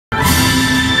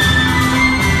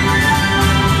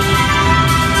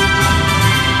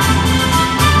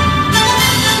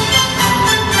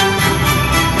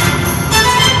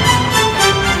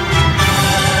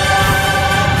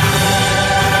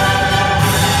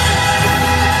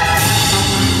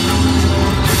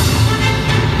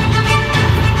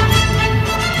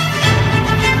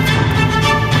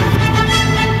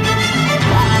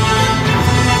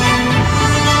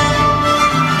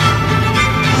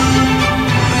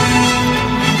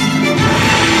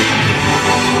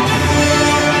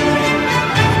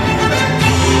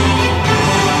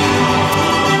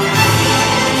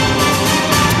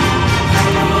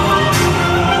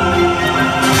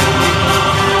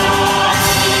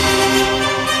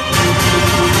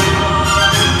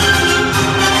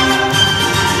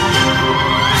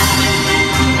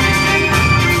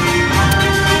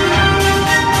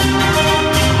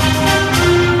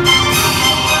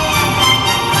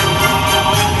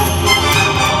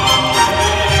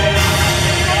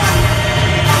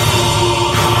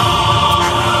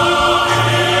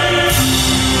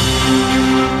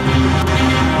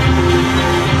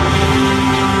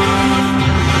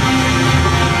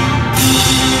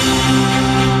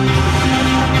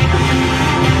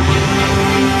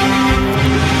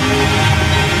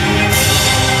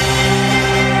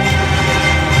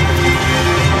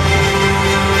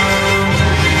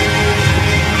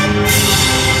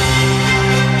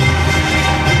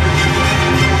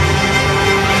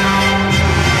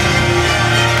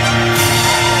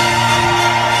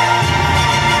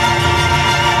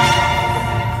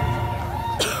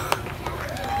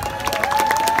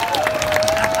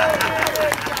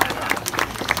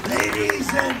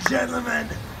gentlemen,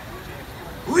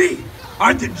 we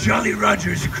are the Jolly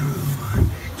Rogers crew.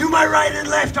 To my right and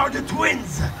left are the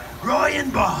twins, Roy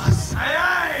and Boss. Aye,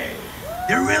 aye.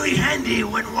 They're really handy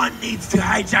when one needs to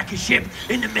hijack a ship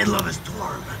in the middle of a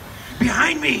storm.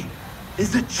 Behind me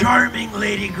is the charming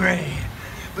Lady Grey.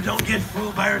 But don't get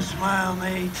fooled by her smile,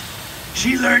 mate.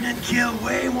 She learned and killed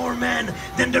way more men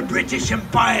than the British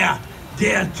Empire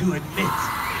dared to admit.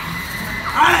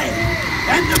 I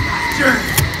am the master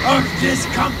of this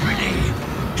company,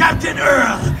 Captain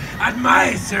Earl, at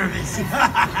my service.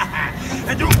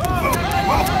 And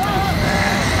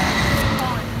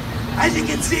as you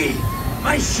can see,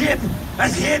 my ship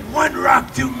has hit one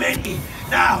rock too many.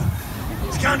 Now,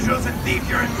 scoundrels and thieves,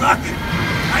 you're in luck.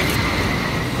 I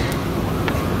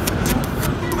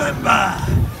remember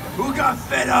who got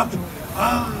fed up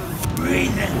of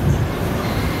breathing.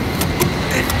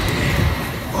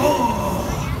 Oh,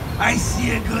 I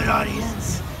see a good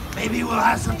audience. Maybe we'll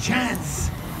have some chance.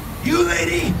 You,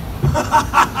 lady? No,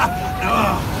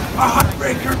 a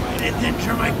heartbreaker might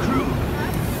endanger my crew.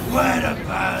 What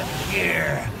about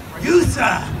here? You,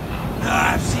 sir? No,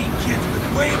 I've seen kids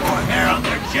with way more hair on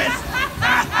their chest.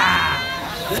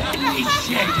 Let me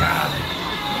check out.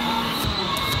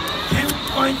 Can we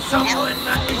find someone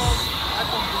nice?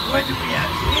 What do we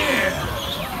have here?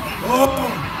 Oh,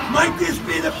 might this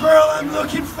be the pearl I'm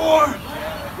looking for?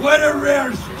 What a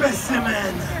rare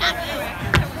specimen.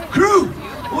 Crew,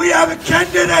 we have a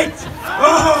candidate.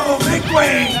 Oh, make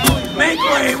way. Make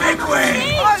way, make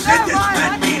way. Let this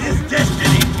man meet his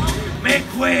destiny. Make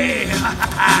way.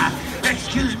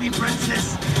 Excuse me,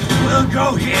 princess. We'll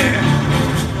go here.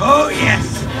 Oh,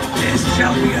 yes. This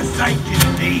shall be a sight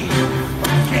indeed.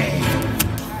 Okay.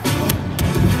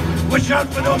 Watch out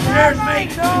for those stairs,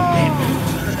 mate.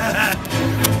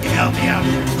 Help me out.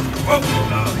 Whoa,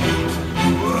 okay.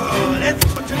 Whoa, let's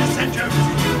go to the center of the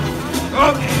city.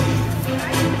 Okay.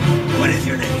 What is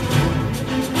your name?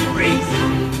 Reese.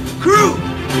 Crew,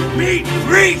 meet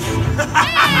Reese.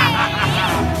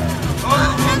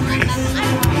 Oh, Reese.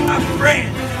 A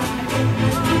friend.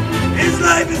 His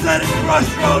life is at a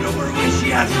crossroad over which he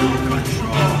has no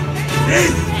control.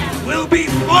 This will be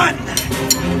fun.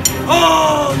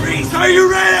 Oh, Reese, are you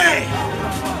ready?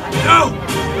 No.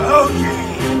 Okay.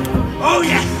 Oh,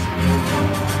 yes.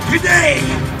 Today,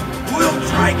 we'll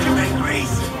try to make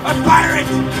Reese a pirate.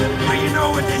 But you know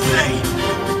what they say.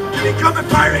 To become a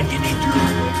pirate, you need to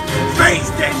face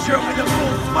danger with a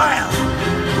full smile.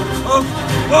 Oh,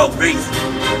 whoa, Reese.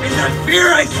 Is that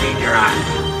fear I see in your eyes?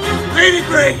 Lady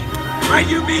Grey, might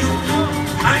you be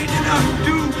kind enough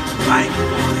to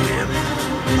blindfold him?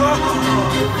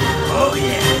 Oh,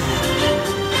 yes.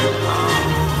 Oh.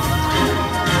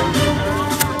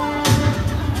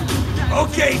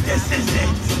 Okay, this is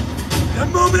it. The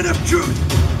moment of truth.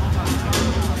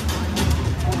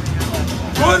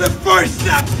 For the first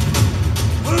step,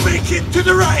 we'll make it to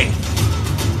the right.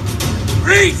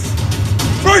 Reese,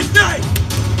 first knife.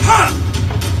 Ha!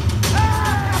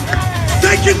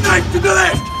 Second knife to the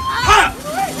left. Ha!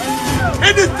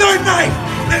 And the third knife.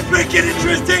 Let's make it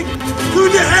interesting. To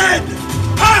the head.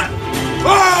 Ha!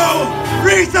 Oh!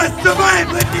 Reese has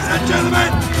survived, ladies and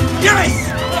gentlemen. Yes!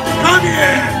 Come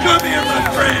here, my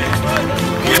friend.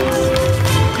 Yes.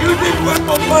 You did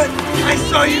well, but I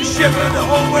saw you shiver the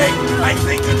whole way. I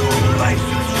think a normal life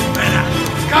suits you better.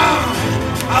 Come,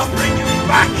 I'll bring you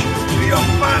back to your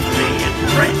family and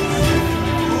friends.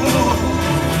 Oh,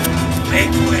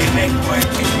 make way, make way.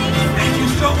 Thank you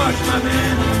so much, my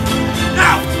man.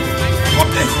 Now, for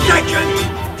the second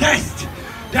test.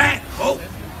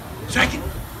 Second?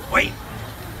 Wait,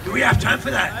 do we have time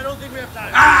for that? I don't think we have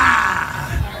time.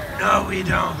 No, we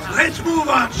don't. Let's move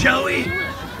on, shall we?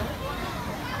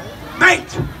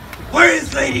 Mate, where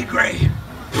is Lady Grey?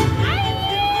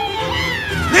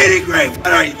 Lady Grey,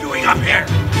 what are you doing up here?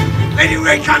 Lady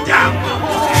Grey, come down.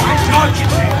 I'm talking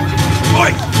to you.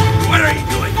 Boy, what are you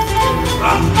doing?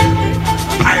 Oh,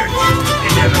 pirates,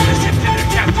 they never listen to their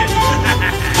captain.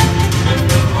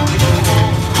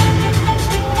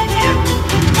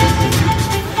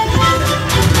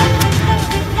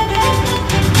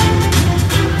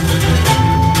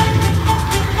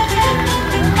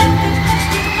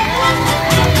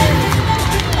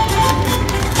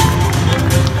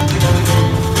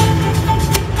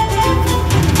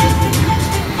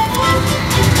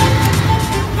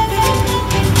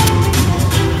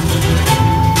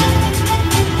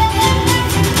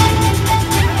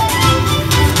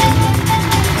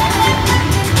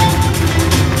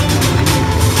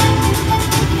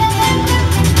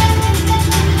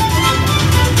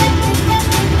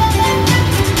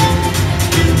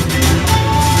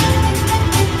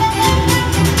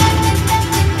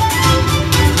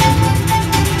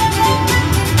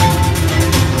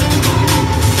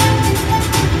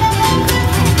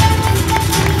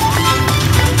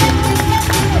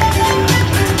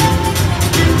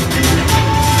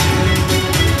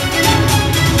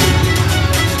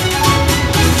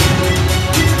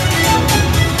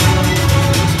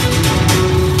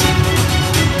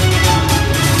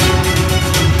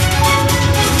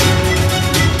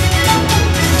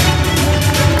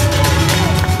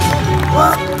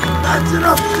 That's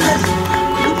enough, sis.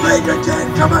 You played your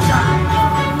game. Come on down.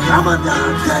 Come on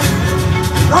down, Ted.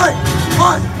 Hey,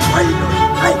 boss, what are you doing?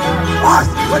 Hey, boss,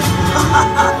 what?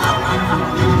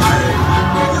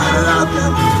 Got it out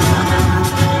there.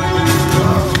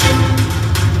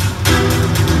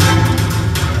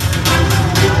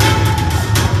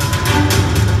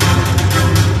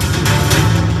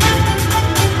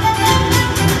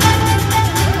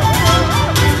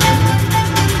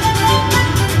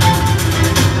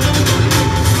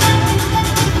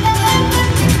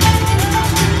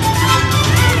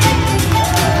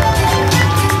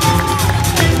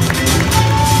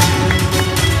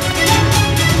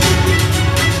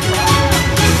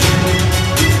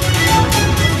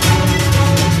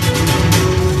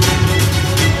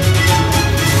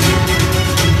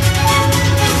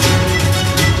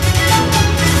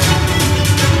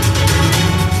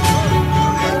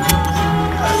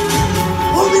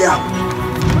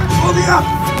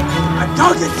 I'm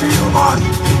talking to you, boss!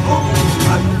 Oh,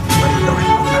 what are you doing?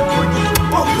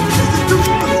 Oh, this is too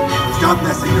close! Stop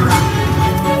messing around!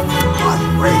 Boss,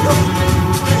 where are you going?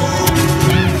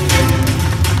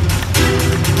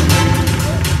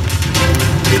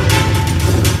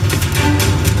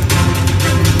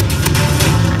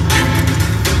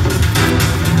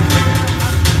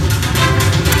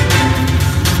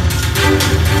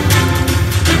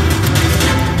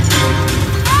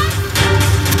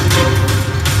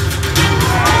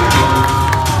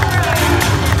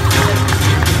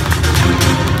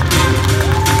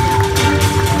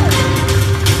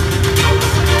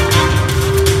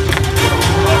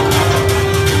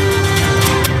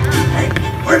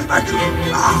 Where's my crew?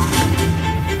 Ah!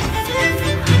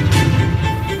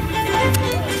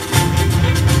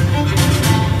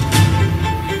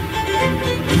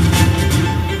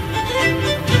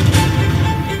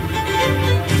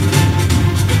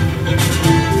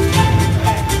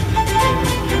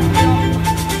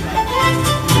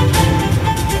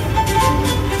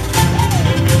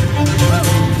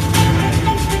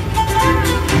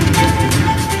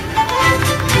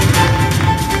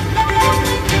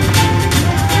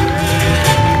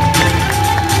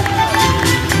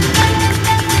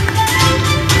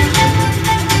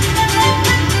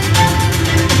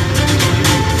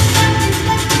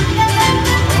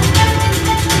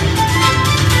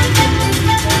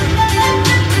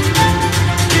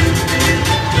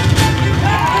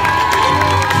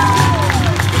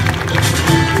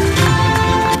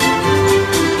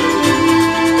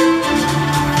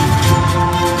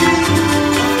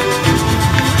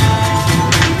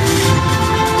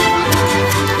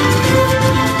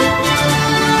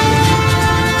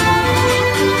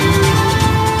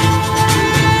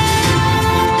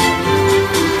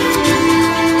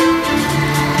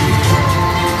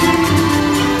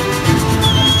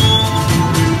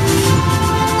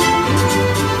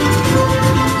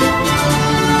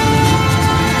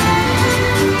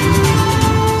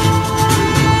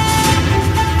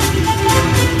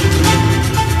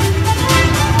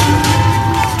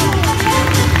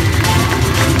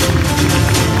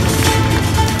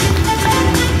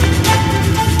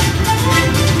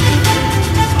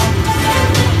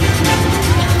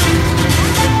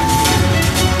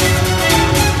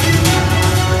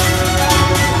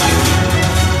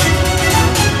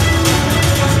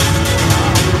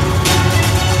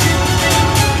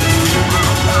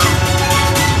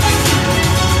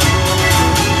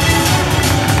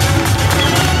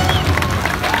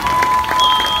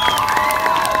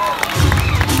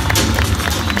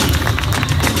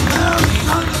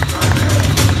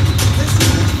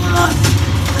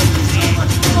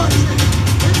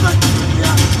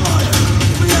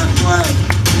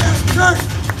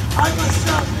 I must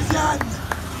stop this end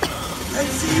and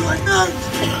see you at night.